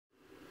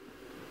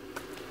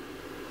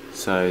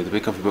So the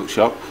Big Comfy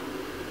Bookshop.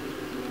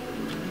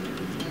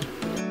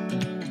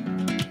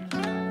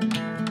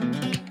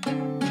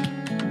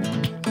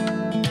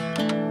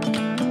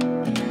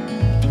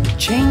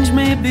 Change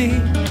may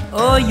be,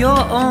 or your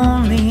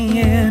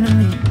only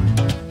enemy.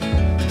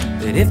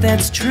 But if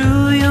that's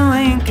true, you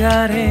ain't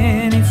got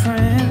any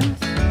friends.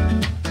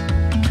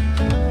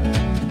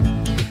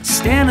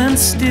 Standing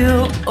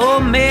still,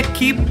 or may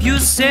keep you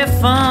safe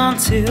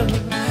until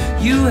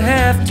you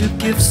have to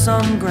give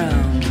some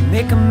ground to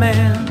make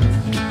amends.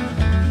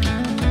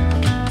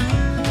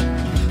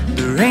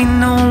 There ain't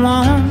no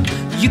one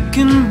you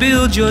can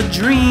build your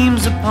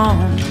dreams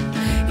upon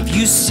if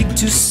you seek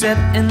to set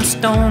in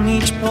stone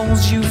each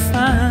pose you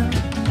find.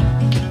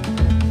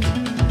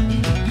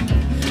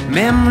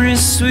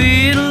 Memories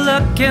sweet,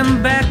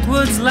 looking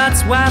backwards,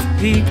 lots wife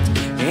peaked,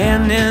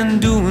 and in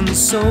doing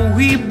so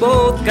we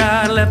both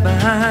got left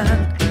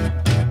behind.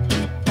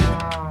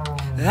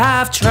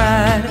 I've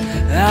tried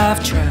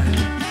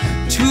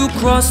to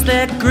cross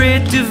that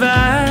great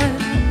divide,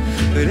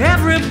 but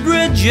every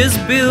bridge is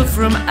built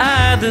from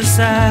either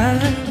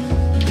side.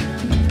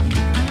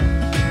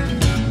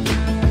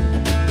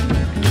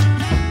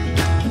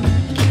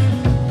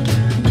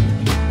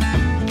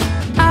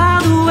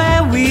 Either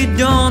way we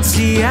don't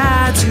see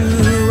eye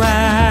to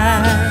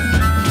eye.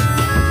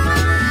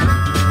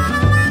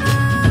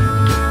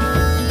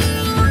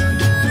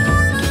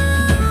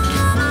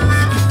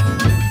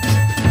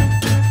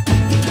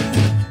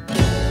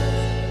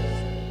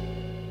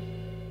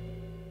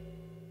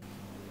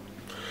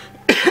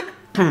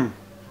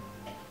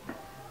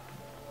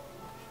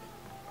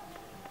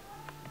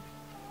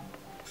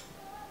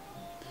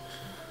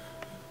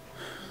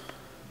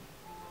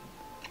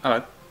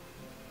 Hello.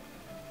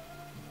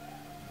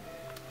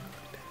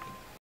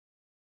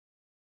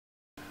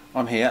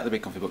 I'm here at the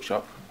Big Comfy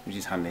Bookshop, which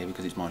is handy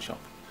because it's my shop.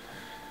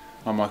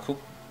 I'm Michael.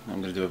 I'm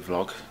going to do a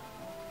vlog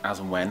as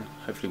and when,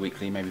 hopefully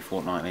weekly, maybe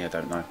fortnightly, I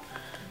don't know.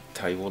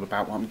 Tell you all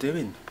about what I'm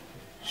doing.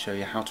 Show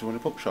you how to run a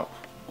bookshop,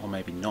 or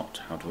maybe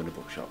not how to run a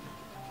bookshop.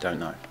 Don't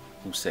know.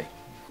 We'll see.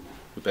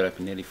 We've been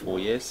open nearly 4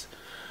 years.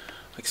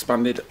 I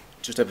expanded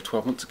just over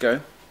 12 months ago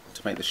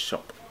to make the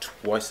shop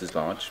twice as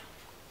large.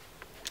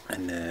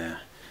 And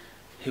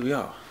here we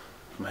are.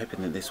 I'm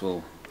hoping that this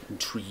will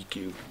intrigue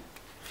you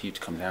for you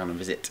to come down and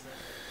visit.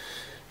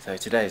 So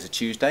today is a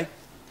Tuesday,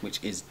 which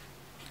is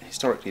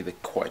historically the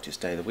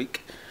quietest day of the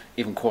week.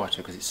 Even quieter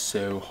because it's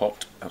so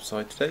hot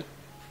outside today.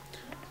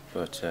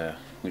 But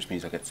which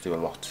means I get to do a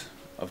lot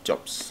of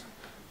jobs,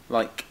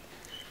 like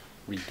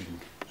reading.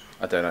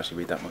 I don't actually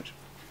read that much.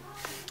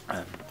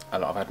 A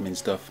lot of admin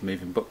stuff,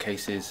 moving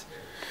bookcases,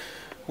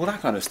 all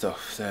that kind of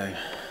stuff. So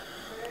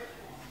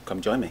come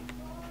join me.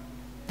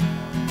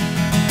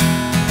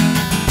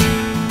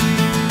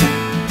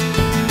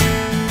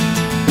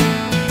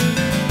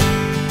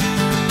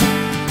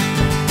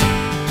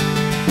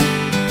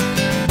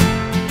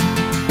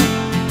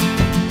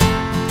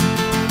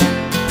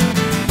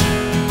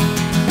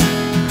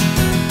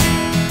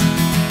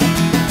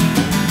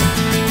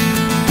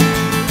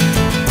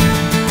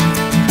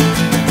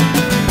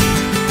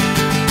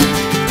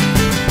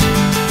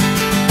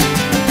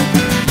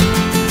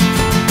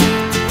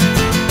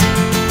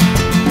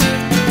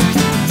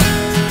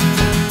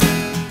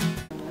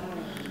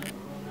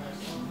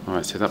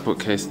 Alright, so that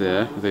bookcase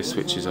there, where those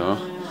switches are,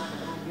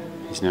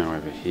 is now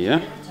over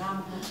here.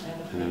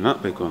 And then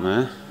that big one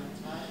there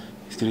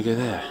is going to go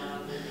there.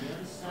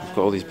 I've got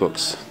all these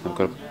books I've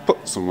got to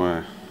put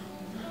somewhere.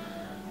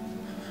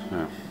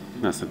 Well,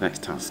 that's the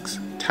next task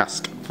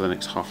for the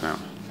next half an hour.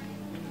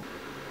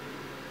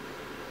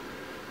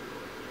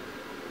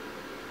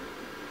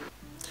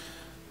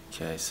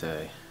 Okay,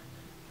 so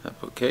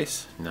that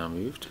bookcase now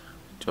moved.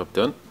 Job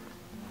done.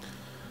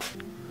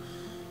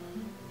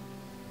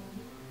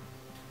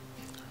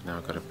 Now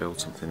I've got to build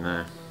something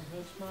there.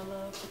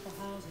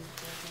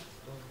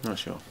 Not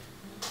sure.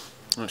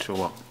 Not sure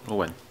what or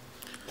when.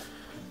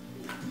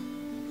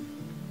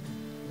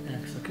 Yeah,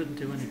 because I couldn't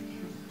do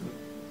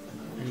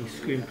any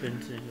screen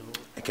printing.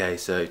 Okay,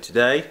 so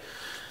today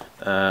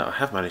I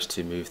have managed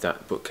to move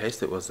that bookcase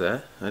that was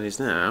there and is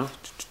now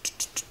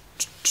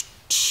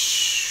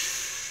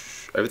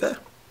over there.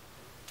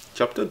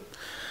 Job done.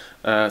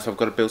 So I've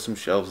got to build some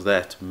shelves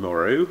there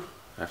tomorrow.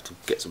 I have to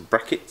get some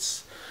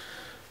brackets,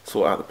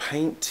 sort out the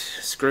paint,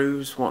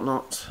 screws,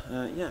 whatnot.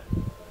 Yeah.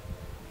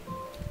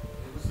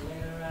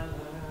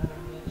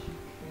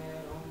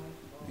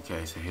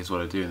 Okay, so here's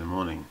what I do in the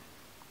morning.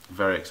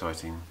 Very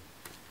exciting.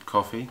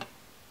 Coffee,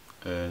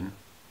 earn,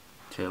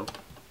 till,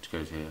 which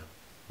goes here.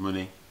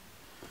 Money.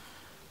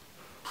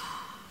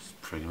 That's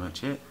pretty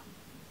much it.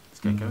 Let's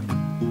get going.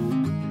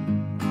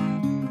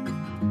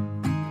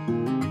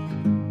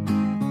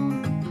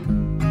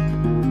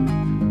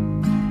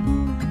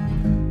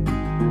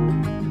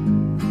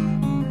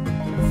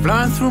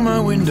 Flying through my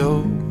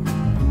window,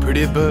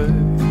 pretty bird,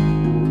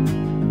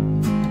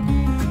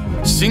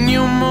 sing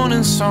your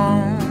morning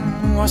song,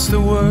 what's the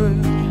word?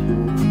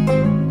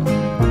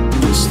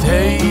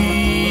 Stay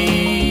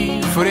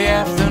for the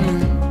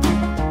afternoon,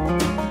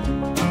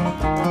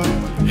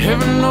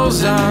 Heaven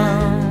knows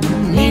I'm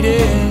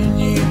needing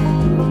you.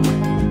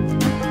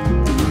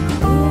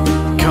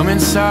 Come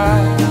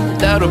inside,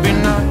 that'll be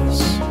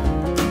nice.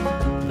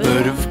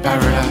 Bird of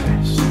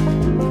paradise.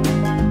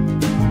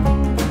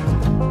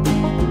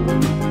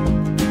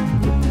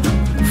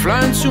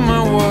 Fly into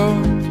my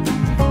world,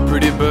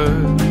 pretty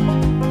bird.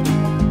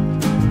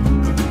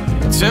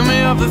 Tell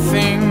me of the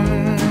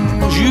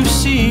things you've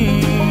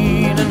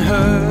seen and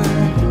heard.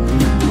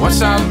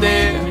 What's out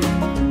there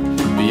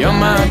beyond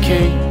my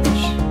cage?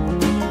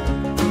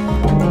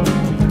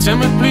 Tell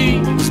me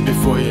please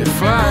before you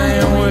fly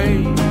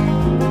away.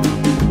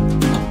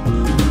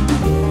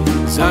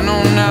 'Cause I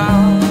know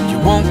now you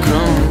won't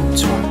come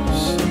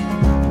twice.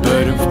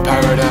 Bird of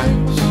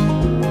paradise.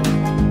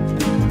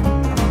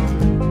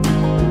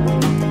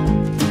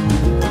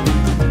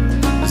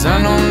 'Cause I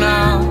know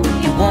now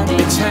you won't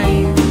be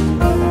tame.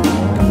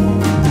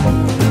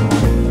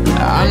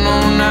 I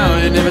know now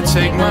you'd never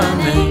take my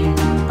name.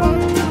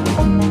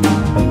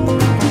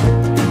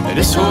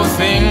 This whole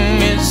thing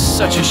is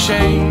such a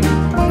shame,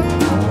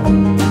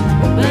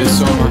 but it's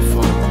all my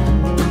fault.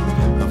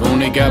 I've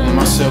only got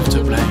myself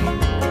to blame.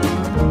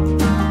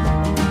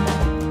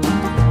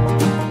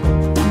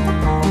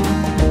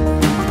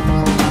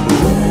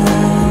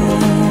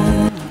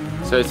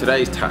 So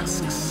today's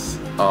tasks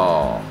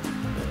are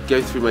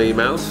go through my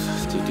emails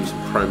to do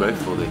some promo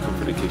for the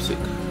Comfy Acoustic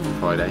on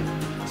Friday.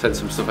 Send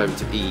some stuff over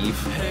to Eve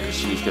because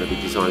she's going to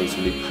be designing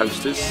some new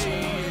posters.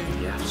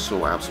 Yeah,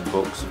 sort out some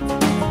books.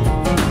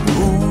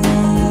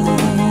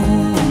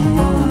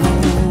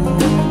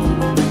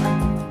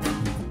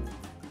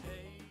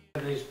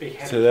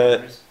 So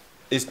there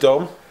is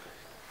Dom.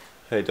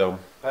 Hey Dom.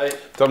 Hey.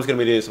 Dom's going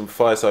to be doing some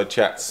fireside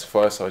chats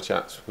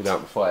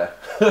without the fire.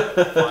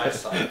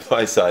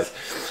 Fireside.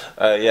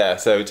 Yeah,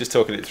 so we're just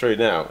talking it through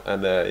now,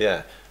 and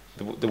yeah,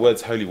 the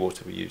words holy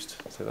water were used,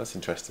 so that's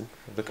interesting.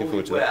 I'm looking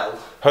forward to that.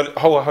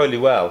 Holy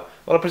well.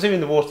 Well, I'm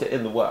presuming the water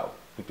in the well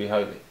would be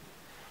holy.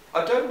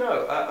 I don't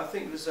know. I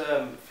think there's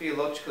a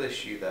theological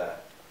issue there.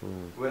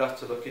 We'll have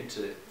to look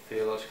into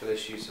theological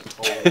issues of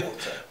holy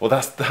water. Well,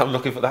 I'm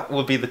looking for. That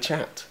would be the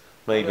chat,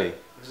 maybe.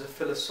 There's a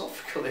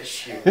philosophical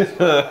issue as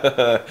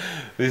well.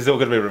 This is all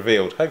going to be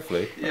revealed,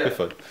 hopefully. Yeah. It'll be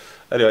fun.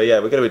 Anyway, yeah,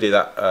 we're going to do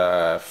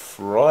that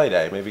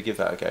Friday. Maybe give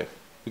that a go.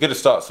 We're going to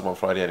start some on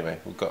Friday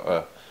anyway. We've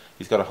got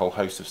he's got a whole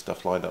host of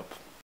stuff lined up.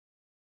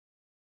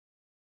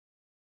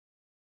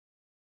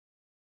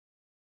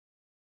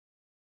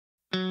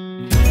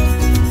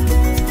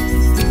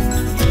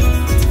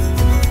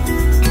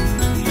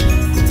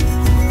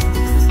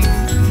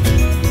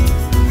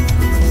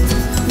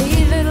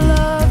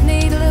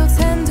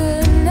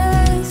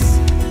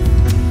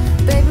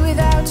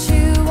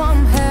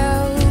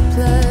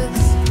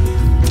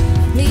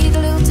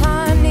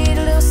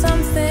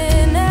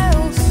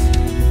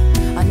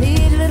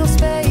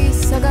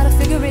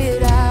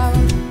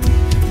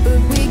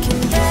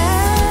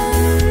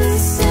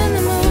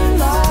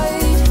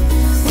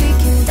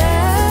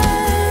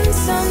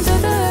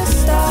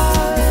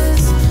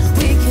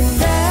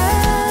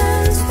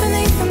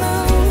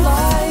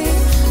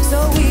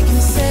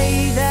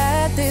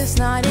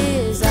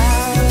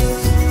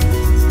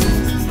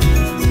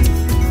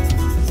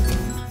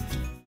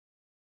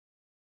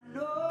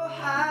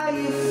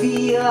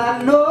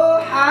 I know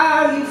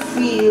how you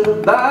feel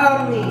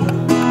about me.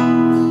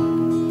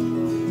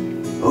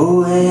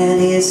 Oh,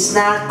 and it's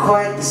not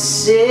quite the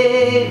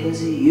same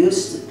as it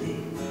used to be.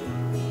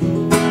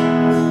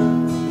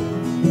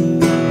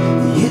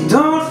 You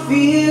don't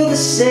feel the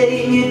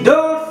same, you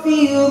don't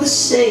feel the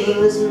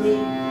same as me.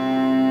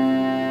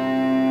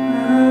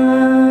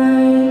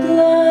 I'd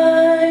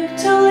like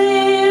to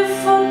leave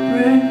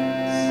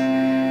footprints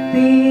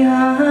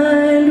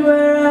behind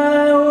where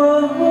I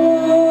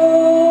walk,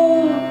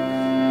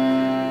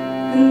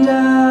 and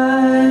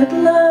I'd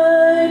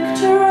like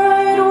to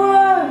write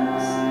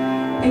words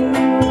in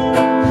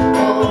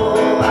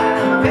oh,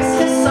 I'm a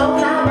restless soul,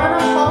 I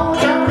wanna hold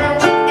your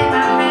magic in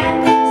my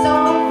hand. So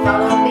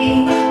follow me,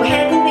 we're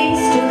heading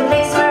east to the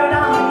place where it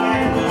all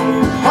began.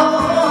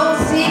 Oh,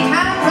 seek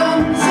and run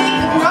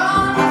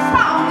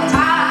from the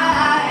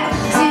tide.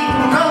 Seek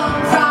and run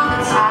from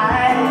the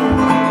tide.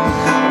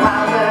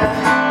 While the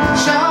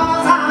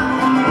shores are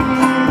on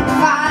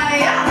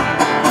fire,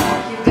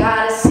 you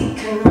gotta seek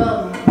and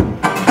run.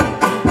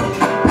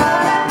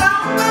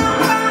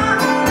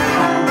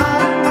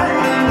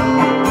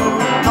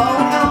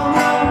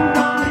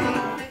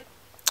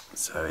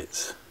 So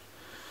it's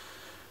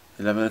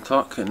 11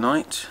 o'clock at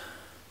night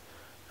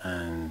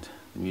and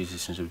the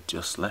musicians have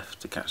just left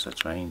to catch their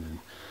train and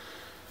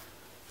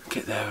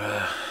get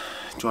their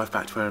drive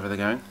back to wherever they're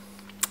going.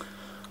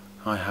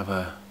 I have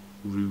a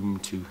room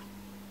to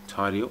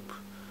tidy up.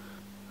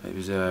 It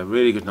was a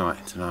really good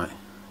night tonight.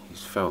 It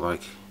felt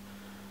like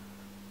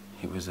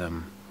it was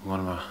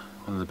one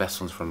of the best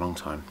ones for a long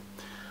time.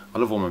 I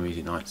love all my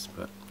music nights,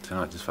 but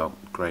tonight just felt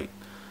great.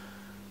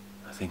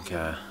 I think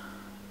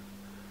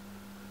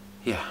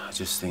yeah, I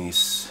just think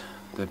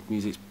the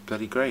music's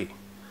bloody great.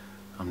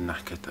 I'm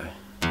knackered though.